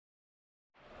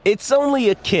It's only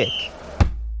a kick,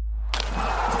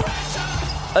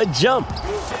 a jump,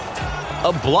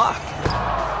 a block.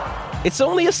 It's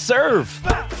only a serve.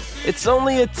 It's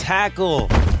only a tackle,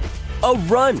 a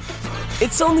run.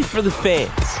 It's only for the fans.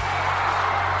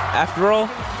 After all,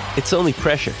 it's only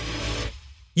pressure.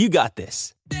 You got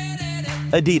this.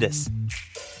 Adidas.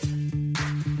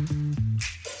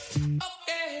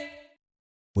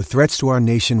 With threats to our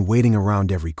nation waiting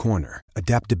around every corner,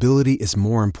 adaptability is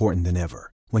more important than ever.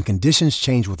 When conditions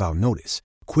change without notice,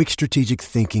 quick strategic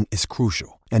thinking is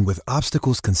crucial. And with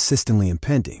obstacles consistently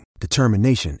impending,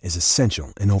 determination is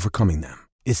essential in overcoming them.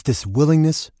 It's this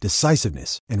willingness,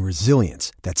 decisiveness, and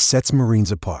resilience that sets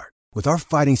Marines apart. With our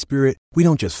fighting spirit, we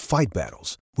don't just fight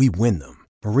battles, we win them.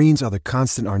 Marines are the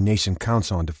constant our nation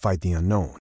counts on to fight the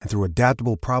unknown. And through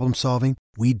adaptable problem solving,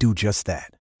 we do just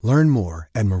that. Learn more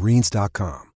at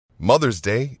marines.com. Mother's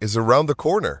Day is around the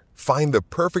corner. Find the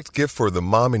perfect gift for the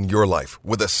mom in your life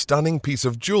with a stunning piece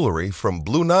of jewelry from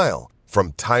Blue Nile.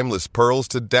 From timeless pearls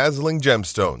to dazzling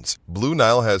gemstones, Blue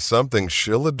Nile has something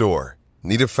she'll adore.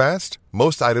 Need it fast?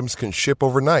 Most items can ship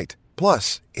overnight.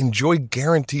 Plus, enjoy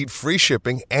guaranteed free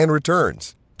shipping and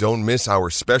returns. Don't miss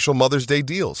our special Mother's Day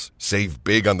deals. Save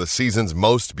big on the season's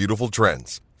most beautiful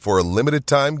trends. For a limited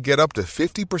time, get up to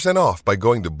 50% off by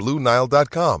going to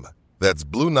BlueNile.com. That's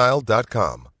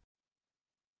BlueNile.com.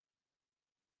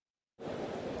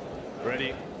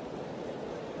 Ready.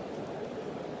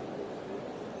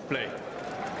 Play.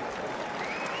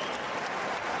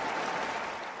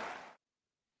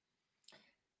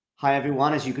 Hi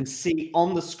everyone, as you can see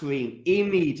on the screen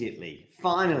immediately,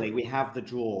 finally we have the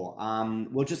draw.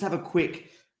 We'll just have a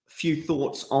quick few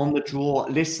thoughts on the draw.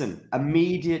 Listen,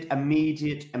 immediate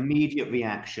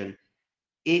reaction.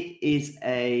 It is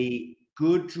a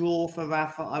good draw for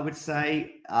Rafa, I would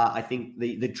say. I think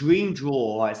the dream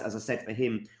draw, as I said, for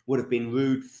him would have been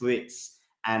Ruud, Fritz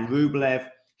and Rublev.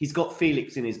 He's got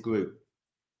Felix in his group.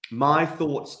 My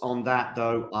thoughts on that,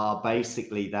 though, are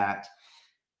basically that,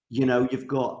 you know, you've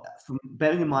got,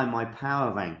 bearing in mind my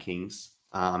power rankings,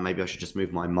 maybe I should just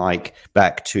move my mic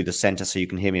back to the center so you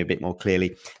can hear me a bit more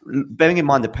clearly. Bearing in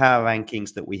mind the power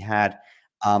rankings that we had,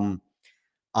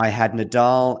 I had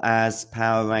Nadal as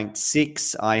power ranked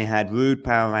 6, I had Ruud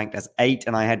power ranked as 8,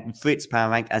 and I had Fritz power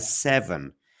ranked as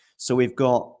 7. So we've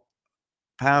got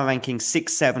power rankings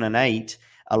 6, 7, and 8,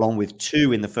 along with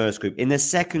 2 in the first group. In the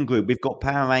second group, we've got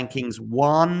power rankings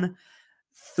 1,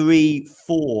 3,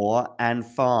 4, and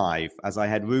 5, as I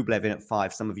had Rublev in at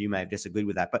 5. Some of you may have disagreed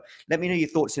with that, but let me know your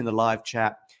thoughts in the live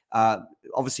chat.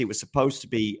 Obviously, it was supposed to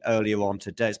be earlier on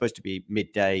today. It's supposed to be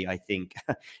midday, I think,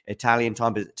 Italian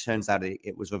time, but it turns out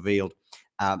it was revealed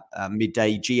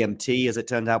midday GMT, as it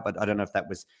turned out, but I don't know if that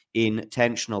was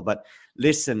intentional. But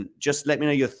listen, just let me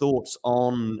know your thoughts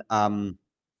on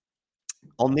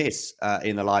this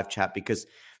in the live chat, because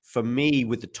for me,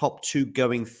 with the top 2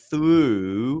 going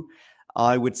through,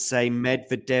 I would say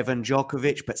Medvedev and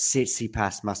Djokovic, but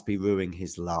Tsitsipas must be ruining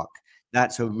his luck.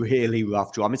 That's a really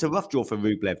rough draw. I mean, it's a rough draw for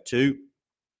Rublev too.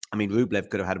 I mean, Rublev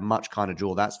could have had a much kinder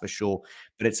draw, that's for sure.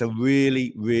 But it's a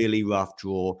really, really rough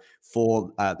draw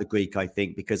for the Greek, I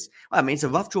think, because, I mean, it's a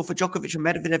rough draw for Djokovic and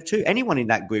Medvedev too. Anyone in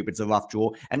that group, it's a rough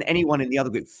draw. And anyone in the other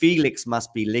group, Felix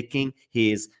must be licking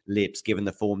his lips, given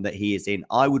the form that he is in.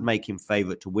 I would make him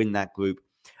favourite to win that group.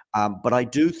 But I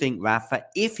do think Rafa,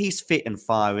 if he's fit and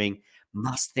firing,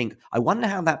 must think. I wonder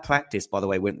how that practice, by the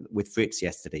way, went with Fritz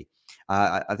yesterday.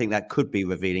 I think that could be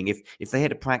revealing. If they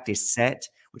had a practice set,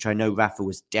 which I know Rafa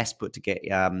was desperate to get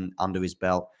under his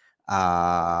belt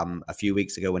a few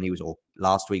weeks ago or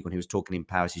last week when he was talking in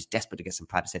Paris, he's desperate to get some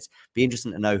practice sets. Be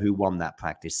interesting to know who won that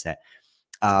practice set.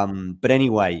 But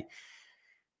anyway,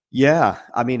 yeah,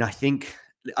 I mean, I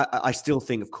still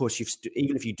think, of course,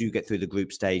 even if you do get through the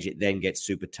group stage, it then gets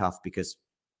super tough because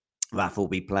Rafa will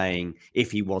be playing,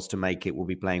 if he was to make it, will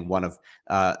be playing one of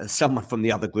someone from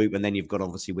the other group, and then you've got to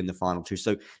obviously win the final 2.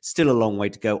 So still a long way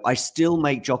to go. I still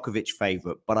make Djokovic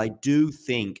favourite, but I do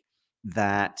think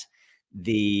that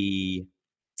the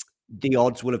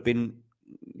odds will have been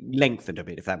lengthened a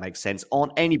bit, if that makes sense,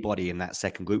 on anybody in that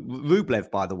second group. Rublev,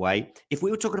 by the way, if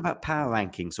we were talking about power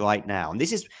rankings right now, and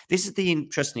this is the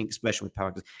interesting expression with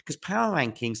power rankings, because power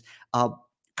rankings are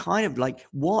kind of like,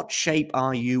 what shape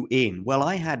are you in? Well,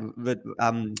 I had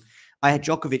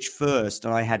Djokovic first,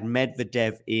 and I had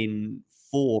Medvedev in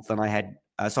fourth, and I had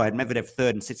Medvedev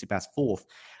third and Tsitsipas fourth.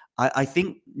 I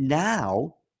think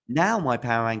now my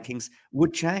power rankings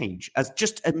would change as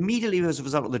just immediately as a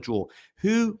result of the draw.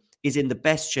 Who is in the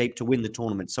best shape to win the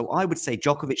tournament. So I would say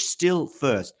Djokovic still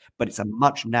first, but it's a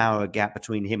much narrower gap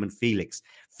between him and Felix.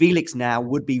 Felix now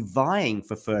would be vying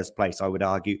for first place, I would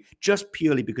argue, just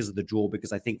purely because of the draw,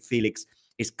 because I think Felix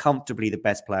is comfortably the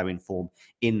best player in form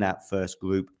in that first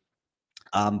group.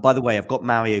 By the way, I've got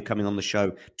Mario coming on the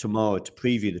show tomorrow to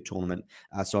preview the tournament.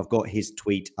 So I've got his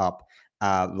tweet up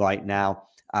right now.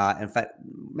 In fact,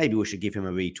 maybe we should give him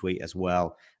a retweet as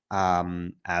well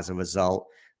as a result.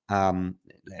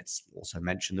 Let's also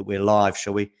mention that we're live,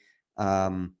 shall we?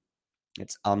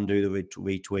 Let's undo the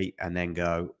retweet and then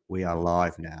go, we are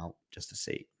live now, just to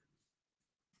see.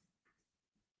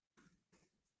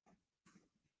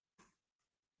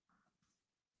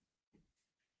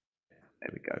 There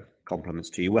we go. Compliments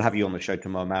to you. We'll have you on the show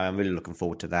tomorrow, Mario. I'm really looking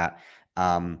forward to that.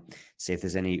 See if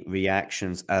there's any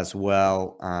reactions as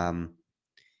well.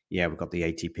 Yeah, we've got the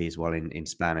ATP as well in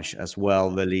Spanish as well,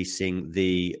 releasing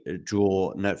the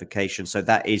draw notification. So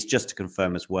that is just to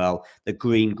confirm as well, the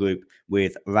green group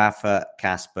with Rafa,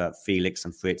 Casper, Felix,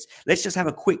 and Fritz. Let's just have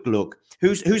a quick look.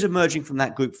 Who's emerging from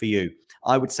that group for you?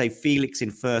 I would say Felix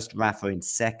in first, Rafa in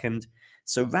second.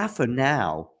 So Rafa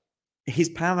now, his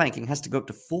power ranking has to go up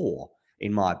to 4,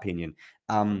 in my opinion.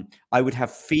 I would have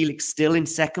Felix still in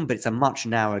second, but it's a much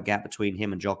narrower gap between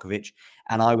him and Djokovic.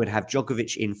 And I would have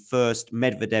Djokovic in first,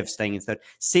 Medvedev staying in third.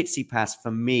 Tsitsipas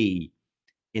for me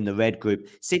in the red group.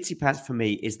 Tsitsipas for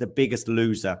me is the biggest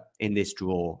loser in this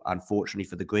draw, unfortunately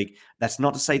for the Greek. That's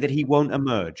not to say that he won't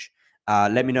emerge.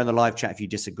 Let me know in the live chat if you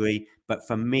disagree. But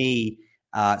for me,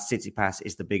 Tsitsipas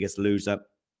is the biggest loser.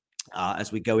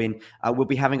 As we go in, we'll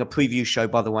be having a preview show,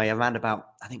 by the way, around about,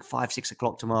 I think, 5-6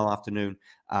 o'clock tomorrow afternoon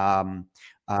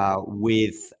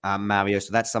with Mario.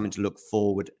 So that's something to look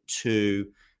forward to.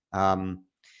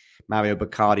 Mario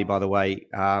Bacardi, by the way.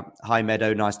 Hi,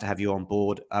 Meadow. Nice to have you on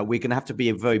board. We're going to have to be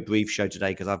a very brief show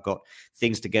today because I've got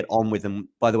things to get on with. And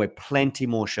by the way, plenty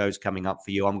more shows coming up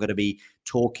for you. I'm going to be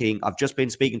talking. I've just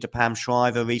been speaking to Pam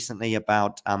Shriver recently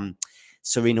about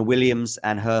Serena Williams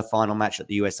and her final match at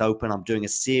the US Open. I'm doing a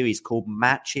series called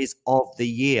Matches of the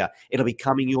Year. It'll be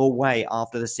coming your way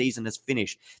after the season has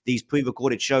finished. These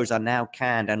pre-recorded shows are now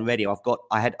canned and ready.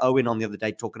 I had Owen on the other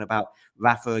day talking about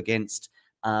Rafa against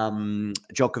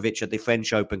Djokovic at the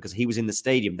French Open because he was in the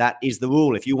stadium. That is the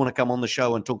rule. If you want to come on the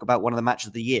show and talk about one of the matches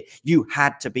of the year, you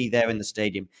had to be there in the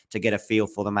stadium to get a feel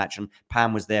for the match. And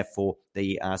Pam was there for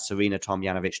the Serena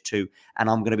Tomljanovic too. And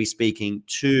I'm going to be speaking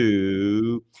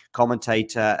to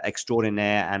commentator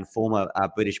extraordinaire and former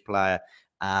British player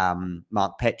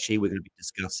Mark Petchey. We're going to be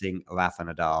discussing Rafa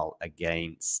Nadal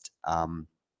against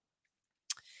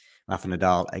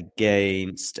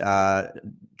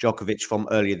Djokovic from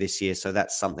earlier this year. So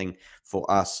that's something for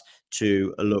us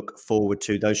to look forward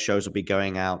to. Those shows will be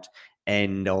going out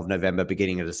end of November,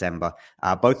 beginning of December,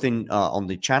 both on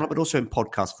the channel, but also in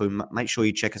podcast form. Make sure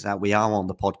you check us out. We are on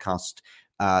the podcast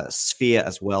sphere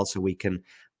as well, so we can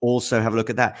also have a look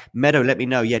at that. Meadow, let me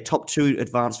know. Yeah, top 2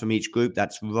 advance from each group.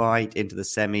 That's right into the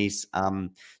semis.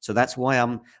 So that's why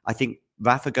I think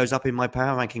Rafa goes up in my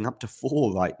power ranking up to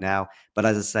 4 right now. But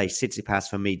as I say, Tsitsipas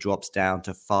for me drops down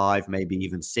to 5, maybe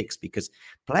even 6, because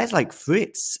players like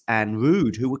Fritz and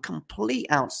Ruud, who were complete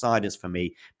outsiders for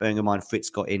me, bearing in mind Fritz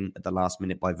got in at the last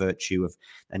minute by virtue of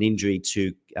an injury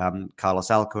to Carlos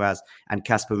Alcaraz, and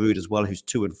Casper Ruud as well, who's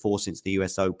 2 and 4 since the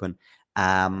US Open,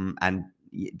 and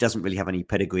doesn't really have any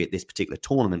pedigree at this particular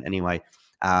tournament anyway.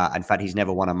 In fact, he's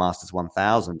never won a Masters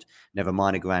 1000, never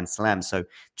mind a Grand Slam. So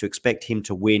to expect him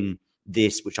to win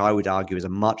this, which I would argue is a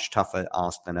much tougher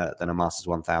ask than a Masters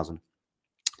 1000,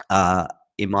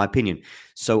 in my opinion.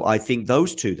 So I think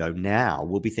those two, though, now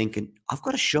will be thinking, I've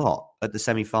got a shot at the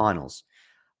semifinals.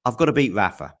 I've got to beat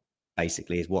Rafa,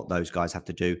 basically, is what those guys have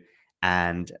to do.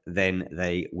 And then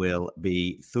they will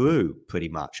be through pretty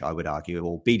much, I would argue,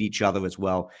 or beat each other as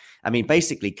well. I mean,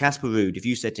 basically, Casper Ruud, if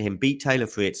you said to him, beat Taylor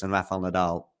Fritz and Rafael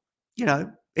Nadal,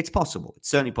 it's possible. It's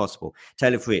certainly possible.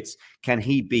 Taylor Fritz, can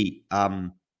he beat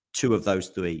 2 of those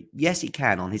 3? Yes, he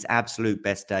can on his absolute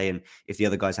best day, and if the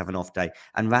other guys have an off day.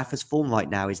 And Rafa's form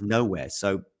right now is nowhere,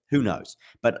 so who knows?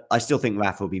 But I still think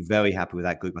Rafa will be very happy with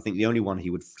that group. I think the only one he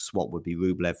would swap would be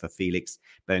Rublev for Felix,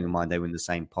 bearing in mind they were in the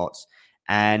same pots.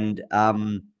 And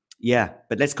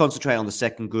but let's concentrate on the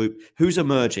second group. Who's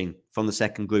emerging from the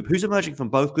second group? Who's emerging from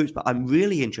both groups? But I'm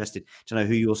really interested to know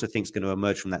who you also think is going to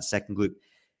emerge from that second group.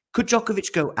 Could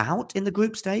Djokovic go out in the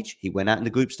group stage? He went out in the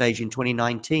group stage in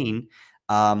 2019.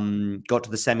 Got to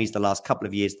the semis the last couple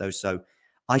of years, though. So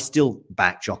I still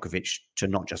back Djokovic to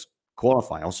not just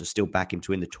qualify, I also still back him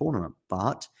to win the tournament.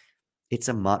 But it's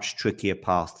a much trickier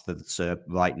path for the Serb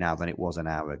right now than it was an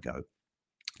hour ago.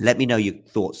 Let me know your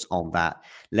thoughts on that.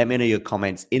 Let me know your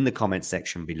comments in the comment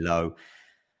section below.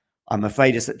 I'm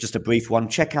afraid it's just a brief one.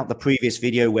 Check out the previous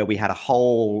video where we had a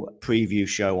whole preview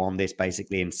show on this,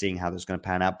 basically, and seeing how this is going to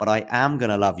pan out. But I am going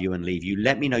to love you and leave you.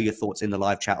 Let me know your thoughts in the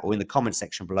live chat or in the comment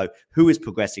section below. Who is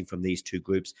progressing from these two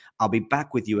groups? I'll be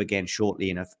back with you again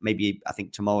shortly, maybe I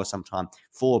think tomorrow sometime,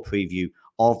 for a preview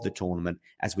of the tournament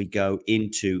as we go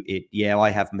into it. Yeah, I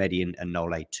have Mehdi and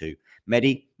Nole too.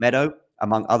 Mehdi, Meadow,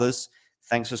 among others,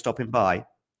 thanks for stopping by,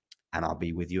 and I'll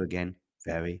be with you again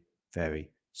very,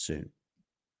 very soon.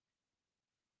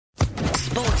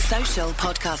 Sports Social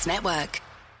Podcast Network.